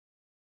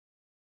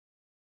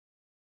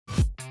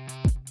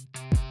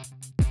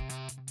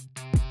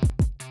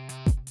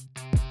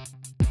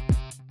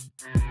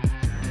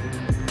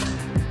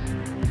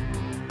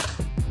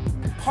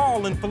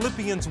Paul in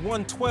Philippians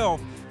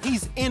 1:12,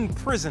 he's in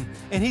prison,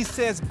 and he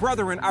says,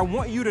 brethren, I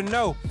want you to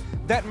know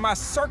that my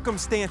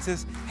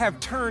circumstances have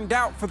turned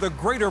out for the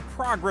greater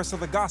progress of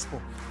the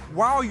gospel.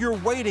 While you're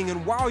waiting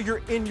and while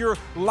you're in your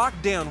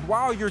lockdown,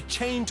 while you're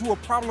chained to a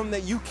problem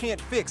that you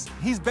can't fix,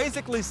 he's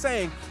basically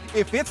saying,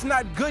 if it's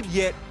not good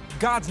yet,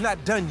 God's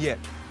not done yet.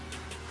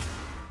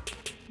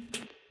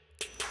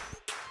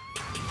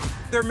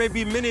 There may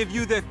be many of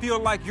you that feel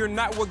like you're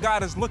not what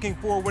God is looking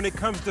for when it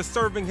comes to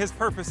serving His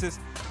purposes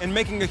and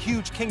making a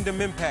huge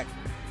kingdom impact.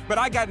 But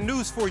I got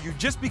news for you.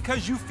 Just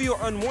because you feel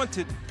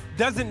unwanted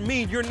doesn't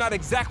mean you're not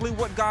exactly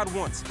what God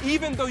wants.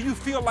 Even though you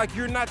feel like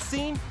you're not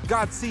seen,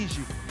 God sees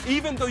you.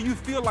 Even though you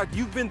feel like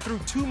you've been through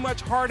too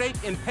much heartache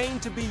and pain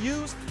to be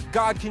used,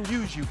 God can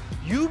use you.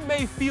 You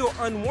may feel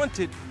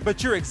unwanted,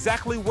 but you're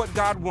exactly what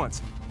God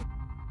wants.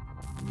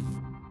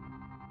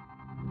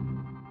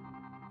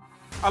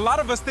 A lot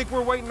of us think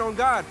we're waiting on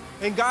God,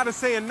 and God is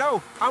saying,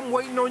 no, I'm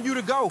waiting on you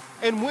to go.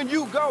 And when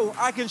you go,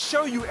 I can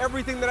show you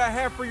everything that I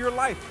have for your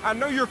life. I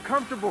know you're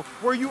comfortable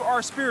where you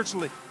are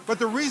spiritually, but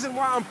the reason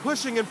why I'm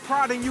pushing and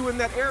prodding you in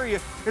that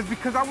area is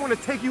because I want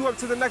to take you up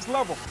to the next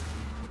level.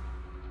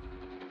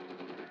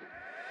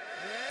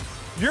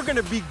 You're going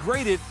to be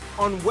graded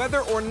on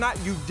whether or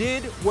not you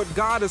did what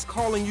God is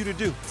calling you to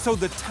do. So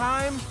the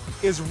time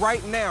is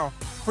right now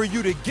for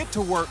you to get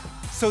to work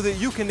so that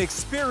you can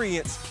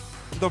experience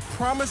the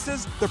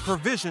promises, the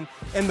provision,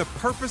 and the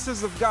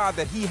purposes of God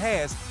that He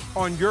has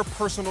on your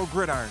personal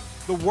gridiron.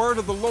 The word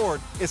of the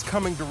Lord is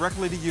coming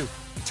directly to you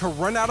to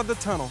run out of the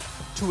tunnel,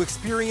 to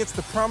experience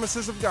the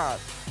promises of God,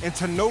 and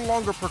to no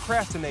longer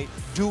procrastinate,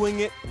 doing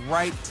it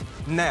right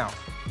now.